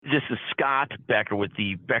This is Scott Becker with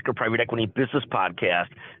the Becker Private Equity Business Podcast.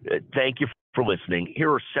 Thank you for listening.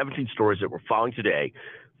 Here are 17 stories that we're following today.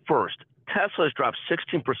 First, Tesla has dropped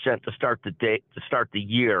 16% to start the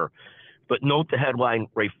year, but note the headline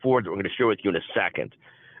right forward that we're going to share with you in a second.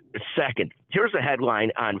 Second, here's a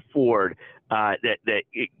headline on Ford that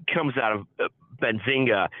it comes out of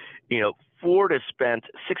Benzinga. Ford has spent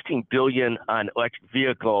 $16 billion on electric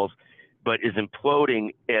vehicles, but is imploding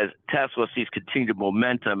as Tesla sees continued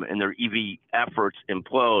momentum and their EV efforts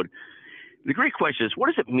implode. The great question is, what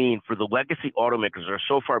does it mean for the legacy automakers that are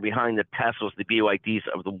so far behind the Teslas, the BYDs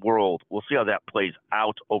of the world? We'll see how that plays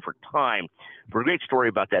out over time. But a great story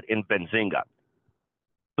about that in Benzinga.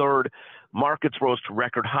 Third, markets rose to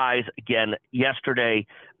record highs again yesterday.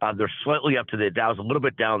 They're slightly up to the Dow's a little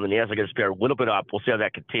bit down, the Nasdaq is a little bit up. We'll see how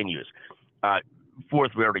that continues.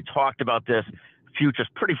 Fourth, we already talked about this. Futures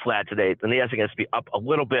pretty flat today. The Nasdaq has to be up a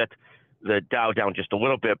little bit. The Dow down just a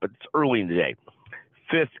little bit, but it's early in the day.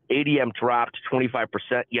 Fifth, ADM dropped 25%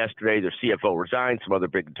 yesterday. Their CFO resigned, some other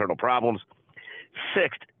big internal problems.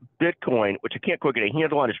 Sixth, Bitcoin, which I can't quite get a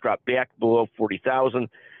handle on, has dropped back below 40,000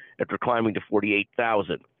 after climbing to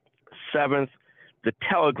 48,000. Seventh, the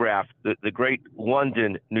Telegraph, the great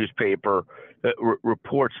London newspaper,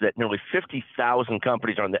 reports that nearly 50,000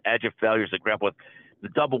 companies are on the edge of failures that grapple with the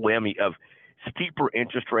double whammy of steeper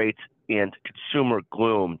interest rates and consumer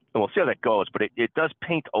gloom. And we'll see how that goes, but it does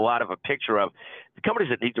paint a lot of a picture of the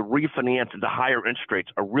companies that need to refinance into higher interest rates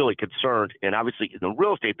are really concerned. And obviously in the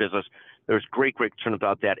real estate business, there's great concern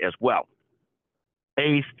about that as well.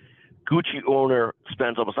 Eighth, Gucci owner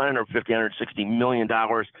spends almost $960 million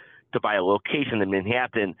to buy a location in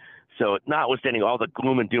Manhattan. So notwithstanding all the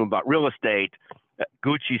gloom and doom about real estate,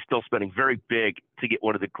 Gucci is still spending very big to get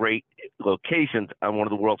one of the great locations on one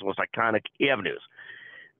of the world's most iconic avenues.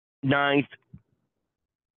 Ninth,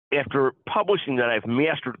 after publishing that I've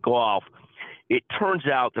mastered golf, it turns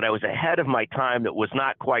out that I was ahead of my time. That was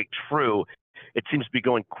not quite true. It seems to be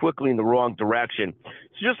going quickly in the wrong direction.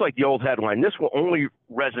 So just like the old headline, this will only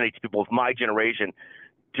resonate to people of my generation.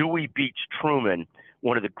 Dewey beats Truman,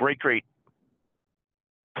 one of the great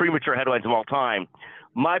premature headlines of all time.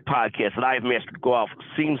 My podcast that I have mastered golf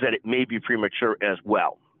seems that it may be premature as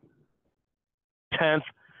well. 10th,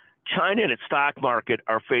 China and its stock market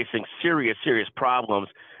are facing serious problems.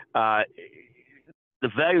 The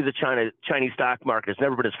value of the Chinese stock market has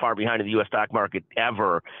never been as far behind the U.S. stock market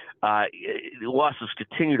ever. Losses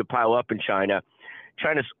continue to pile up in China.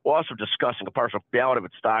 China's also discussing a partial bailout of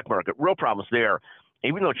its stock market. Real problems there.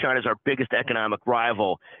 Even though China's our biggest economic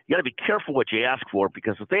rival, you got to be careful what you ask for,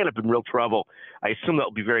 because if they end up in real trouble, I assume that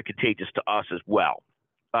will be very contagious to us as well.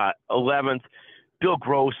 11th, Bill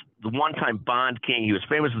Gross, the one-time bond king. He was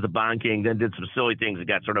famous as the bond king, then did some silly things that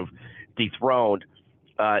got sort of dethroned.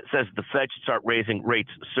 Says the Fed should start raising rates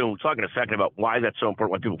soon. We'll talk in a second about why that's so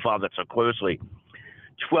important, why people follow that so closely.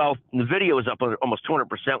 12th, NVIDIA was up almost 200%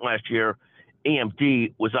 last year.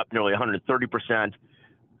 AMD was up nearly 130%.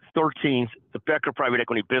 13th, the Becker Private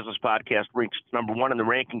Equity Business Podcast reached number 1 in the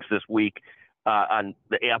rankings this week on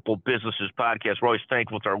the Apple Businesses Podcast. We're always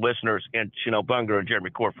thankful to our listeners and Chanel Bunger and Jeremy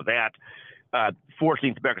Core for that.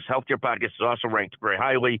 14th, the Becker's Healthcare Podcast is also ranked very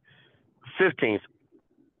highly. 15th,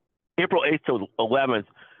 April 8th to 11th,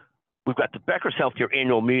 we've got the Becker's Healthcare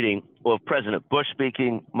Annual Meeting. We'll have President Bush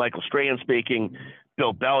speaking, Michael Strahan speaking,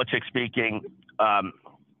 Bill Belichick speaking,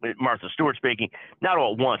 Martha Stewart speaking, not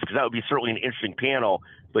all at once, because that would be certainly an interesting panel,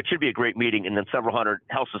 but it should be a great meeting, and then several hundred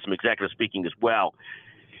health system executives speaking as well.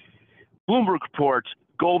 Bloomberg reports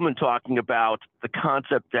Goldman talking about the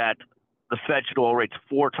concept that the Fed should lower rates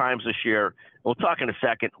 4 times this year. We'll talk in a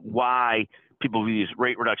second why people view these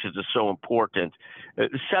rate reductions as so important.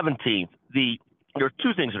 17th, there are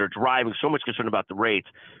 2 things that are driving so much concern about the rates.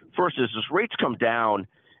 First is, as rates come down,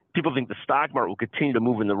 people think the stock market will continue to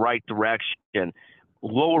move in the right direction.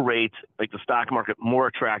 Lower rates make the stock market more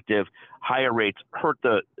attractive. Higher rates hurt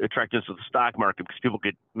the attractiveness of the stock market, because people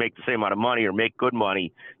could make the same amount of money or make good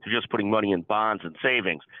money to just putting money in bonds and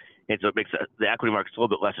savings. And so it makes the equity markets a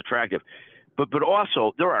little bit less attractive. But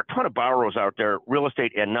also, there are a ton of borrowers out there, real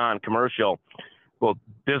estate and non-commercial, both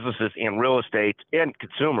businesses and real estate and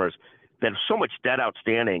consumers, that have so much debt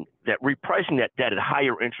outstanding that repricing that debt at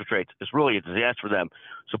higher interest rates is really a disaster for them.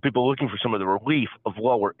 So people are looking for some of the relief of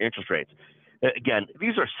lower interest rates. Again,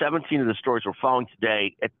 these are 17 of the stories we're following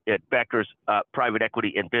today at Becker's Private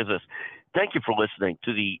Equity and Business. Thank you for listening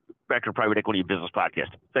to the Becker Private Equity and Business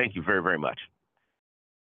Podcast. Thank you very, very much.